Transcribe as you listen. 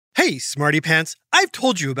Hey, Smarty Pants. I've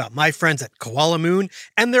told you about my friends at Koala Moon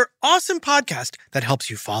and their awesome podcast that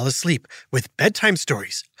helps you fall asleep with bedtime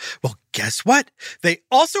stories. Well, guess what? They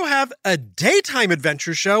also have a daytime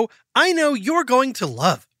adventure show I know you're going to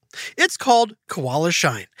love. It's called Koala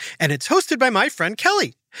Shine, and it's hosted by my friend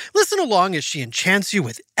Kelly. Listen along as she enchants you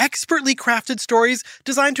with expertly crafted stories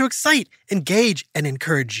designed to excite, engage, and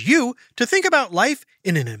encourage you to think about life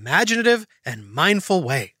in an imaginative and mindful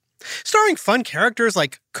way. Starring fun characters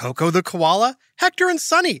like Coco the Koala, Hector and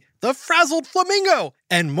Sunny, the Frazzled Flamingo,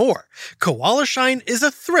 and more. Koala Shine is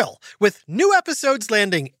a thrill, with new episodes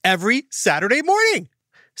landing every Saturday morning.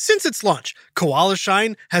 Since its launch, Koala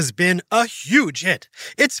Shine has been a huge hit.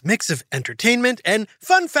 Its mix of entertainment and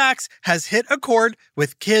fun facts has hit a chord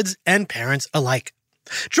with kids and parents alike.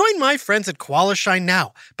 Join my friends at Koala Shine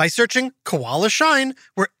now by searching Koala Shine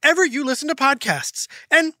wherever you listen to podcasts,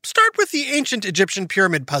 and start with the ancient Egyptian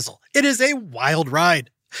pyramid puzzle. It is a wild ride.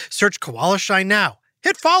 Search Koala Shine now,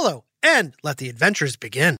 hit follow, and let the adventures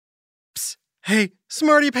begin. Psst. Hey,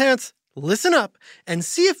 Smarty Pants, listen up and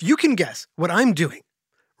see if you can guess what I'm doing.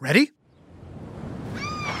 Ready?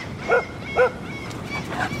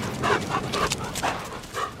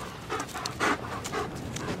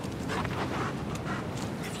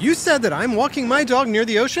 If you said that I'm walking my dog near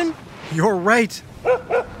the ocean, you're right.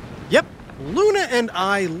 Yep, Luna and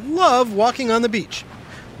I love walking on the beach.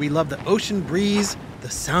 We love the ocean breeze, the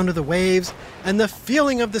sound of the waves, and the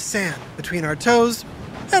feeling of the sand between our toes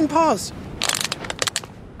and paws.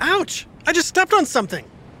 Ouch! I just stepped on something.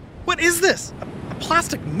 What is this? A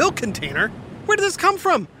plastic milk container? Where did this come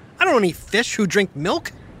from? I don't know any fish who drink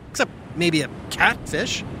milk, except maybe a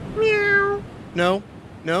catfish. Meow.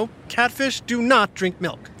 No, catfish do not drink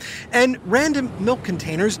milk. And random milk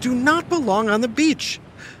containers do not belong on the beach.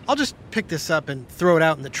 I'll just pick this up and throw it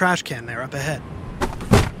out in the trash can there up ahead.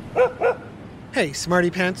 Hey,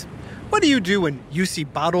 Smarty Pants, what do you do when you see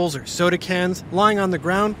bottles or soda cans lying on the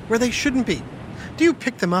ground where they shouldn't be? Do you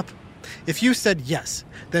pick them up? If you said yes,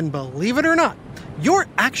 then believe it or not, you're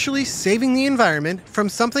actually saving the environment from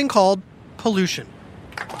something called pollution.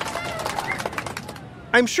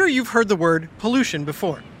 I'm sure you've heard the word pollution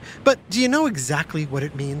before, but do you know exactly what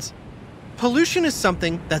it means? Pollution is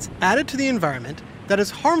something that's added to the environment that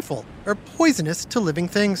is harmful or poisonous to living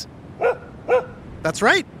things. That's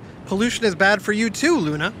right. Pollution is bad for you too,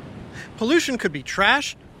 Luna. Pollution could be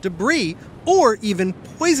trash, debris, or even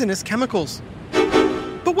poisonous chemicals.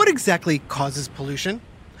 But what exactly causes pollution?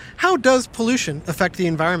 How does pollution affect the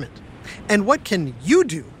environment? And what can you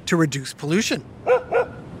do to reduce pollution?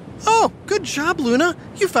 Oh, good job, Luna.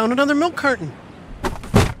 You found another milk carton.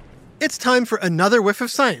 It's time for another whiff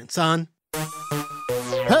of science on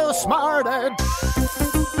Who smarted?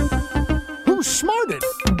 Who's smarted?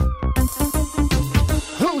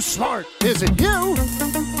 Who's smart? Is it you?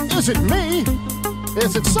 Is it me?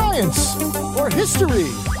 Is it science or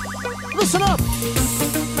history? Listen up,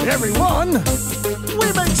 everyone.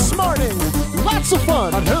 We make smarting lots of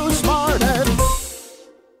fun on Who Smarted.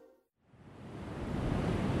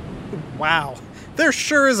 Wow, there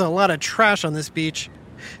sure is a lot of trash on this beach.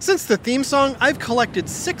 Since the theme song, I've collected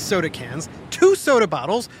 6 soda cans, 2 soda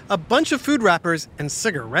bottles, a bunch of food wrappers, and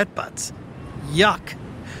cigarette butts. Yuck.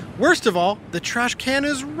 Worst of all, the trash can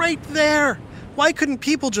is right there. Why couldn't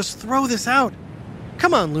people just throw this out?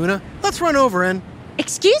 Come on, Luna, let's run over and...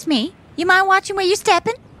 Excuse me, you mind watching where you're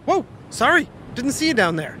stepping? Whoa, sorry, didn't see you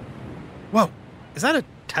down there. Whoa, is that a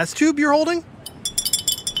test tube you're holding?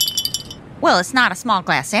 Well, it's not a small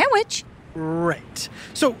glass sandwich. Right.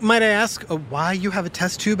 So, might I ask why you have a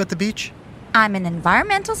test tube at the beach? I'm an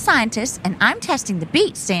environmental scientist, and I'm testing the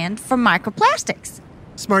beach sand for microplastics.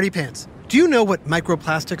 Smarty Pants, do you know what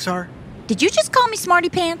microplastics are? Did you just call me Smarty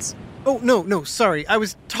Pants? Oh, no, sorry. I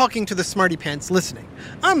was talking to the Smarty Pants listening.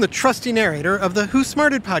 I'm the trusty narrator of the Who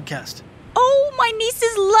Smarted podcast. Oh, my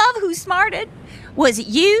nieces love Who Smarted. Was it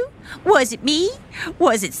you? Was it me?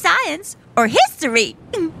 Was it science or history?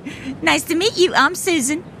 Nice to meet you. I'm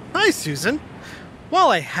Susan. Hi, Susan. While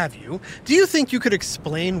I have you, do you think you could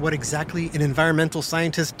explain what exactly an environmental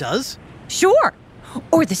scientist does? Sure.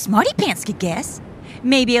 Or the Smarty Pants could guess.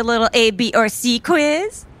 Maybe a little A, B, or C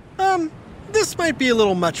quiz? This might be a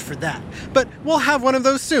little much for that, but we'll have one of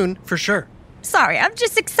those soon, for sure. Sorry, I'm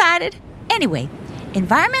just excited. Anyway,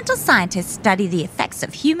 environmental scientists study the effects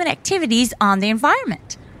of human activities on the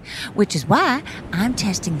environment, which is why I'm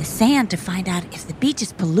testing the sand to find out if the beach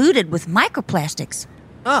is polluted with microplastics.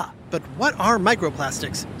 Ah, but what are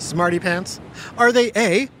microplastics, Smarty Pants? Are they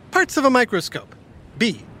A, parts of a microscope,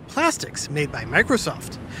 B, plastics made by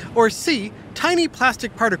Microsoft, or C, tiny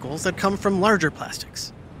plastic particles that come from larger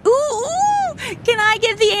plastics? Ooh! Can I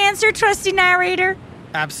give the answer, trusty narrator?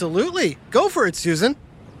 Absolutely. Go for it, Susan.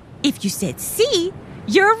 If you said C,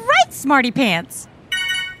 you're right, Smarty Pants.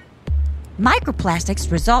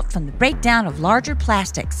 Microplastics result from the breakdown of larger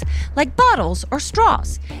plastics, like bottles or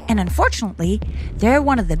straws, and unfortunately, they're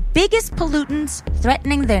one of the biggest pollutants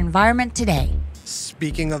threatening the environment today.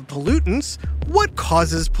 Speaking of pollutants, what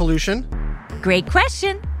causes pollution? Great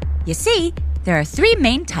question. You see, there are 3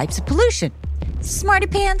 main types of pollution. Smarty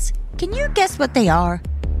Pants, can you guess what they are?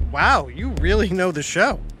 Wow, you really know the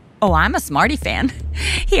show. Oh, I'm a Smarty fan.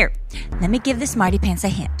 Here, let me give the Smarty Pants a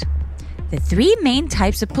hint. The 3 main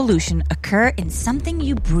types of pollution occur in something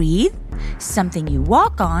you breathe, something you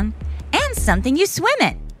walk on, and something you swim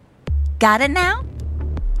in. Got it now?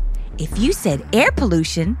 If you said air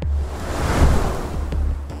pollution,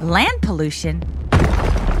 land pollution,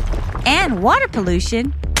 and water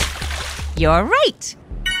pollution, you're right.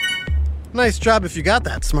 Nice job if you got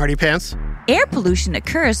that, Smarty Pants. Air pollution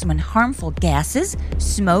occurs when harmful gases,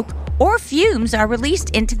 smoke, or fumes are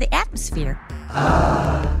released into the atmosphere.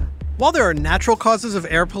 While there are natural causes of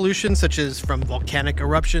air pollution, such as from volcanic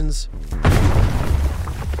eruptions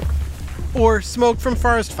or smoke from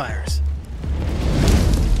forest fires,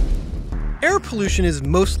 air pollution is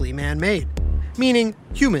mostly man-made, meaning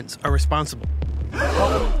humans are responsible.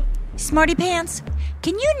 Smarty Pants,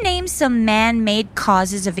 can you name some man-made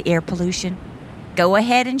causes of air pollution? Go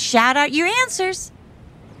ahead and shout out your answers.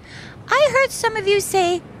 I heard some of you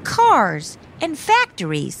say cars and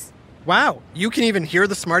factories. Wow, you can even hear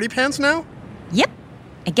the Smarty Pants now? Yep.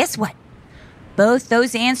 And guess what? Both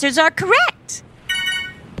those answers are correct.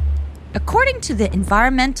 According to the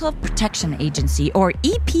Environmental Protection Agency, or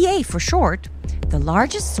EPA for short, the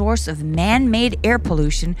largest source of man-made air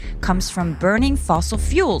pollution comes from burning fossil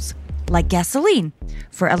fuels, like gasoline,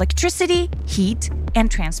 for electricity, heat, and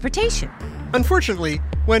transportation. Unfortunately,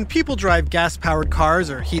 when people drive gas-powered cars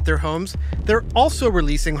or heat their homes, they're also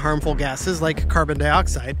releasing harmful gases like carbon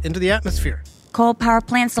dioxide into the atmosphere. Coal power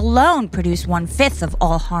plants alone produce 1/5 of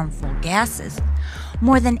all harmful gases,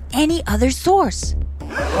 more than any other source.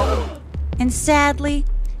 And sadly,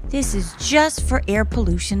 this is just for air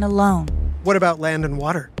pollution alone. What about land and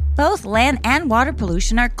water? Both land and water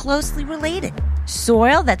pollution are closely related.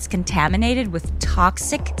 Soil that's contaminated with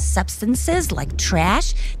toxic substances like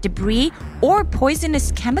trash, debris, or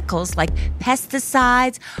poisonous chemicals like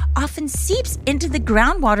pesticides often seeps into the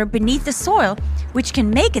groundwater beneath the soil, which can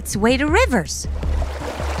make its way to rivers.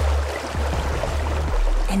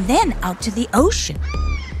 And then out to the ocean,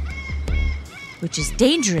 which is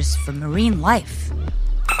dangerous for marine life.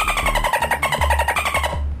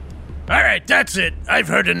 All right, that's it. I've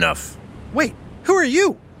heard enough. Wait, who are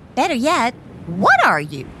you? Better yet, what are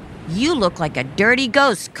you? You look like a dirty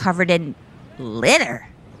ghost covered in litter.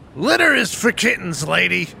 Litter is for kittens,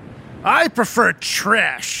 lady. I prefer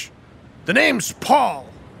trash. The name's Paul.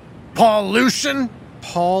 Paul Lucian.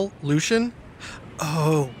 Paul Lucian?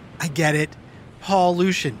 Oh, I get it. Paul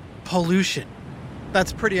Lucian. Pollution.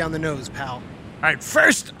 That's pretty on the nose, pal. All right,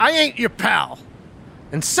 first, I ain't your pal.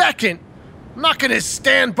 And second, I'm not gonna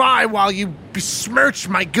stand by while you besmirch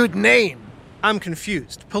my good name. I'm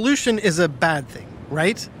confused. Pollution is a bad thing,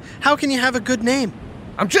 right? How can you have a good name?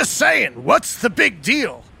 I'm just saying, what's the big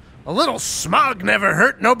deal? A little smog never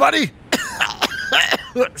hurt nobody.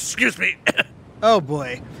 Excuse me. Oh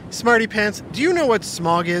boy. Smarty Pants, do you know what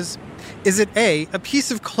smog is? Is it A, a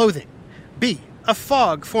piece of clothing, B, a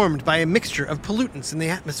fog formed by a mixture of pollutants in the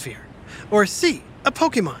atmosphere, or C, a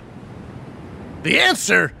Pokemon? The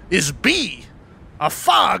answer is B, a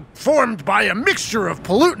fog formed by a mixture of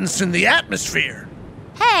pollutants in the atmosphere.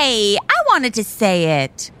 Hey, I wanted to say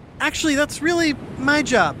it. Actually, that's really my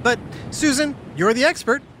job, but Susan, you're the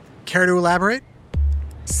expert. Care to elaborate?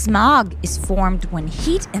 Smog is formed when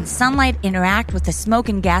heat and sunlight interact with the smoke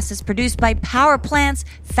and gases produced by power plants,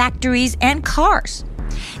 factories, and cars.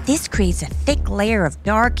 This creates a thick layer of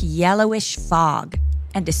dark yellowish fog.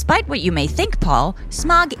 And despite what you may think, Paul,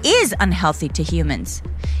 smog is unhealthy to humans.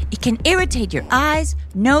 It can irritate your eyes,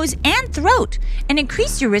 nose, and throat, and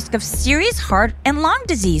increase your risk of serious heart and lung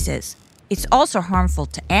diseases. It's also harmful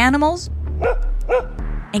to animals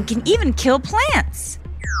and can even kill plants.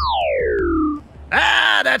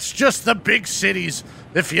 That's just the big cities.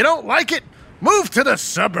 If you don't like it, move to the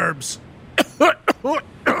suburbs.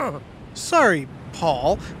 Sorry,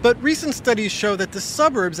 Paul, but recent studies show that the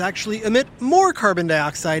suburbs actually emit more carbon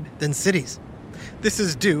dioxide than cities. This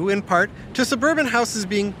is due, in part, to suburban houses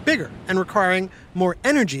being bigger and requiring more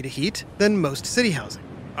energy to heat than most city housing.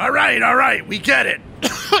 All right, we get it.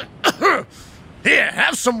 Here,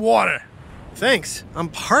 have some water. Thanks, I'm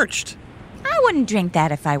parched. I wouldn't drink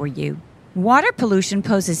that if I were you. Water pollution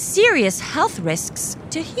poses serious health risks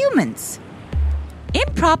to humans.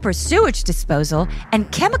 Improper sewage disposal and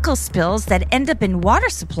chemical spills that end up in water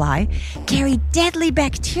supply carry deadly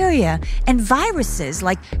bacteria and viruses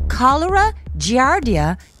like cholera,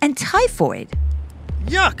 giardia, and typhoid.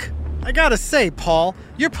 Yuck! I gotta say, Paul,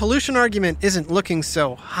 your pollution argument isn't looking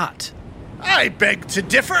so hot. I beg to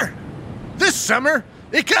differ. This summer,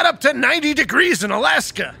 it got up to 90 degrees in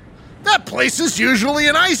Alaska. That place is usually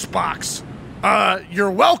an icebox. You're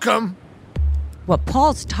welcome. What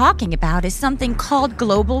Paul's talking about is something called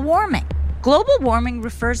global warming. Global warming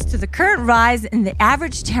refers to the current rise in the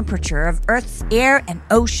average temperature of Earth's air and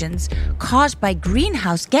oceans caused by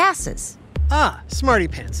greenhouse gases. Ah, smarty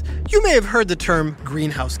pants. You may have heard the term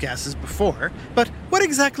greenhouse gases before, but what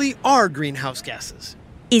exactly are greenhouse gases?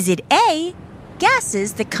 Is it A,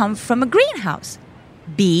 gases that come from a greenhouse?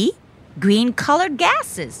 B, green-colored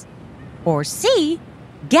gases? Or C,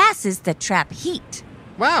 gases that trap heat?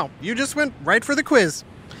 Wow, you just went right for the quiz.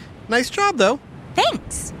 Nice job, though.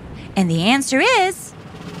 Thanks. And the answer is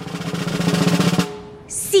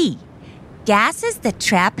C, gases that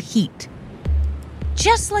trap heat.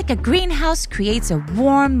 Just like a greenhouse creates a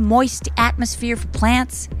warm, moist atmosphere for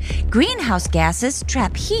plants, greenhouse gases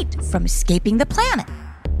trap heat from escaping the planet.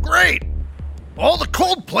 Great! All the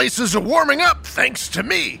cold places are warming up thanks to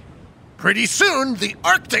me. Pretty soon, the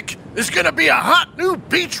Arctic is going to be a hot new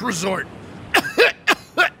beach resort.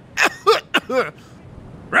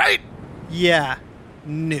 Right? Yeah,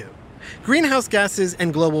 no. Greenhouse gases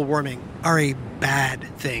and global warming are a bad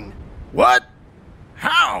thing. What?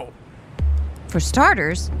 How? For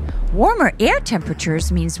starters, warmer air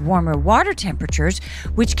temperatures means warmer water temperatures,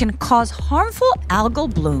 which can cause harmful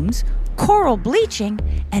algal blooms, coral bleaching,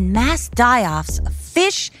 and mass die-offs of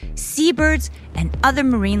fish, seabirds, and other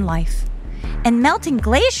marine life. And melting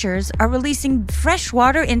glaciers are releasing fresh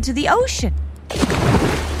water into the ocean,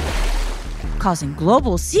 causing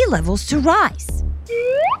global sea levels to rise.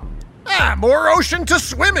 More ocean to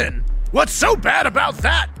swim in. What's so bad about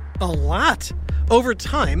that? A lot. Over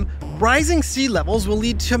time, rising sea levels will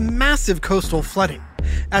lead to massive coastal flooding.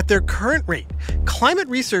 At their current rate, climate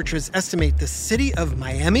researchers estimate the city of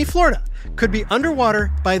Miami, Florida, could be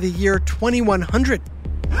underwater by the year 2100.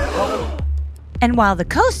 And while the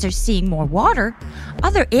coasts are seeing more water,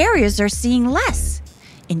 other areas are seeing less.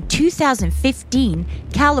 In 2015,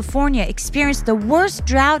 California experienced the worst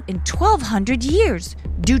drought in 1,200 years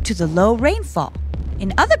due to the low rainfall.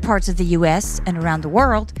 In other parts of the U.S. and around the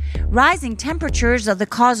world, rising temperatures are the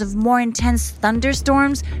cause of more intense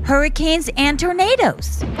thunderstorms, hurricanes, and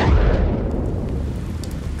tornadoes.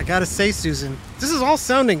 I gotta say, Susan, this is all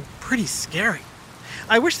sounding pretty scary.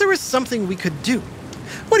 I wish there was something we could do.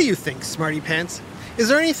 What do you think, Smarty Pants? Is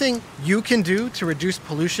there anything you can do to reduce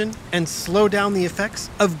pollution and slow down the effects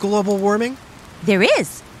of global warming? There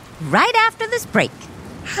is, right after this break.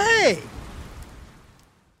 Hey!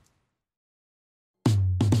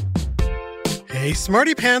 Hey,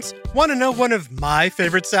 Smarty Pants, want to know one of my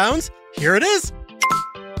favorite sounds? Here it is.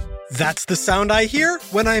 That's the sound I hear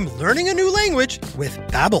when I'm learning a new language with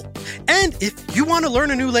Babbel. And if you want to learn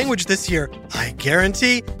a new language this year, I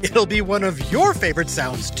guarantee it'll be one of your favorite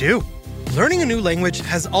sounds too. Learning a new language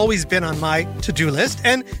has always been on my to-do list,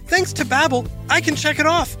 and thanks to Babbel, I can check it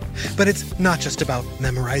off. But it's not just about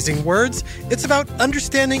memorizing words, it's about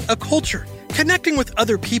understanding a culture, connecting with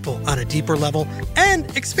other people on a deeper level, and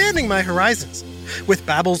expanding my horizons. With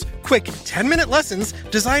Babbel's quick 10-minute lessons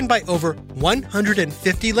designed by over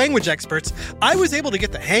 150 language experts, I was able to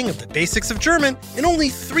get the hang of the basics of German in only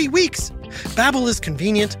 3 weeks. Babbel is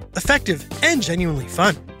convenient, effective, and genuinely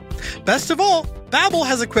fun. Best of all, Babbel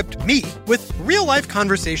has equipped me with real-life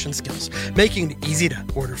conversation skills, making it easy to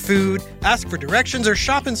order food, ask for directions, or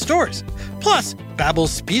shop in stores. Plus,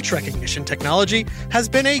 Babbel's speech recognition technology has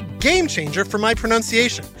been a game changer for my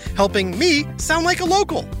pronunciation, helping me sound like a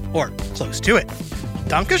local, or close to it.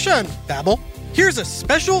 Dankeschön, Babbel. Here's a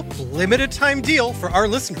special limited-time deal for our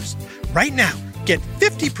listeners. Right now, get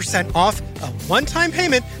 50% off a one-time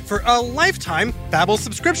payment for a lifetime Babbel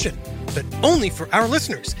subscription. But only for our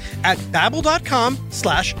listeners at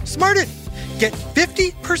babbel.com/smarted. Get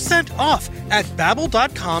 50% off at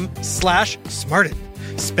babbel.com/smarted.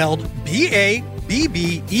 Spelled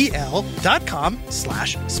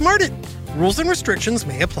BABBEL.com/smarted. Rules and restrictions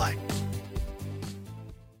may apply.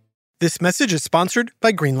 This message is sponsored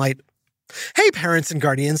by Greenlight. Hey, parents and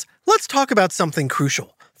guardians, let's talk about something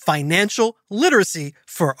crucial: financial literacy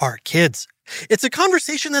for our kids. It's a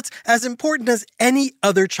conversation that's as important as any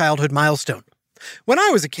other childhood milestone. When I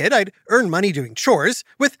was a kid, I'd earn money doing chores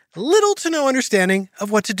with little to no understanding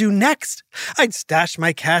of what to do next. I'd stash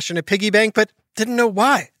my cash in a piggy bank, but didn't know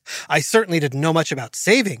why. I certainly didn't know much about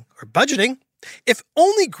saving or budgeting. If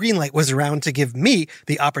only Greenlight was around to give me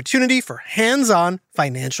the opportunity for hands-on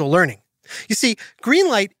financial learning. You see,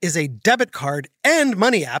 Greenlight is a debit card and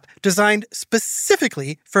money app designed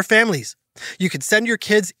specifically for families. You could send your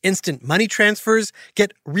kids instant money transfers,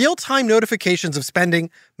 get real-time notifications of spending,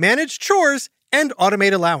 manage chores, and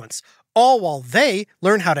automate allowance, all while they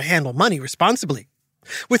learn how to handle money responsibly.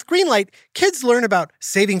 With Greenlight, kids learn about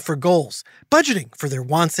saving for goals, budgeting for their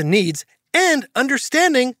wants and needs, and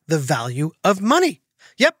understanding the value of money.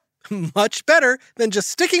 Yep, much better than just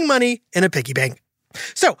sticking money in a piggy bank.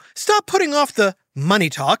 So, stop putting off the money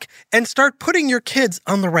talk and start putting your kids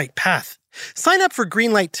on the right path. Sign up for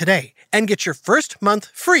Greenlight today and get your first month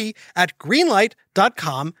free at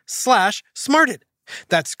greenlight.com/smarted.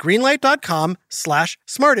 That's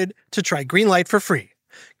greenlight.com/smarted to try Greenlight for free.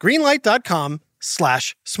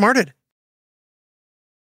 greenlight.com/smarted.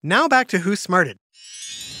 Now back to Who Smarted.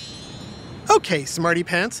 Okay, Smarty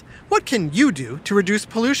Pants, what can you do to reduce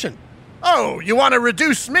pollution? Oh, you want to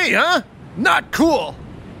reduce me, huh? Not cool.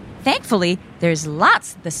 Thankfully, there's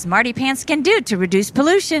lots the Smarty Pants can do to reduce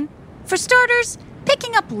pollution. For starters,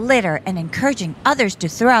 picking up litter and encouraging others to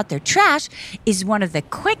throw out their trash is one of the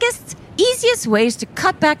quickest, easiest ways to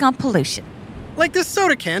cut back on pollution. Like this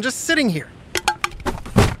soda can just sitting here.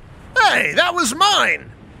 Hey, that was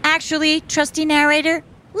mine. Actually, trusty narrator,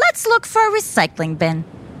 let's look for a recycling bin.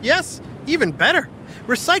 Yes, even better.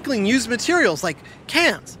 Recycling used materials like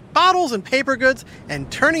cans, bottles, and paper goods and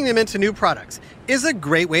turning them into new products is a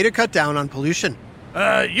great way to cut down on pollution.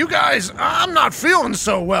 You guys, I'm not feeling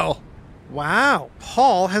so well. Wow,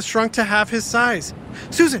 Paul has shrunk to half his size.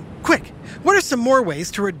 Susan, quick, what are some more ways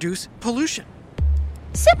to reduce pollution?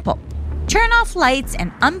 Simple. Turn off lights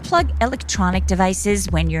and unplug electronic devices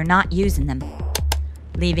when you're not using them.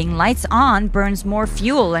 Leaving lights on burns more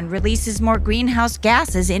fuel and releases more greenhouse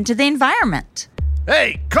gases into the environment.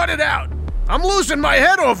 Hey, cut it out. I'm losing my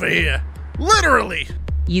head over here. Literally.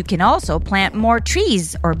 You can also plant more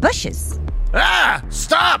trees or bushes. Ah,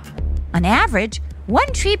 stop! On average,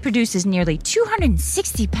 one tree produces nearly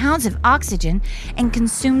 260 pounds of oxygen and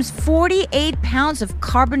consumes 48 pounds of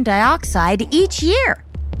carbon dioxide each year.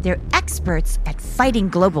 They're experts at fighting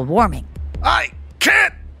global warming. I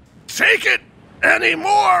can't take it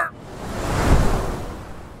anymore.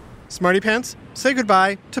 Smarty Pants, say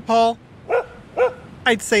goodbye to Paul.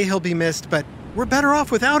 I'd say he'll be missed, but we're better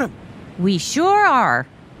off without him. We sure are.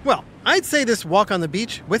 Well, I'd say this walk on the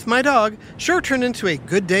beach with my dog sure turned into a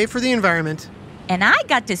good day for the environment. And I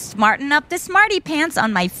got to smarten up the Smarty Pants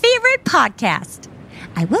on my favorite podcast.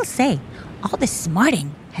 I will say, all this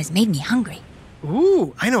smarting has made me hungry.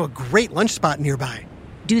 Ooh, I know a great lunch spot nearby.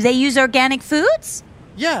 Do they use organic foods?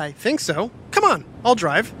 Yeah, I think so. Come on, I'll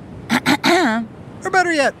drive. Or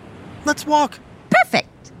better yet, let's walk.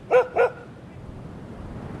 Perfect.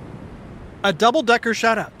 A double-decker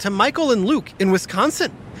shout-out to Michael and Luke in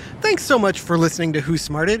Wisconsin. Thanks so much for listening to Who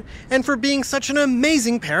Smarted and for being such an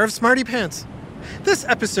amazing pair of Smarty Pants. This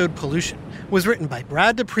episode, Pollution, was written by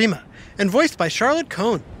Brad DePrima and voiced by Charlotte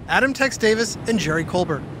Cohn, Adam Tex Davis, and Jerry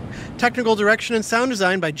Colbert. Technical direction and sound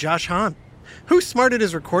design by Josh Hahn. Who Smarted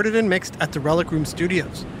is recorded and mixed at the Relic Room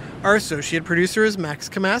Studios. Our associate producer is Max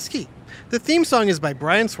Kamaski. The theme song is by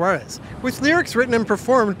Brian Suarez, with lyrics written and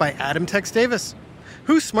performed by Adam Tex Davis.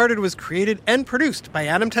 Who Smarted was created and produced by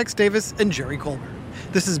Adam Tex Davis and Jerry Colbert.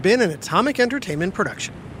 This has been an Atomic Entertainment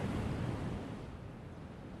production.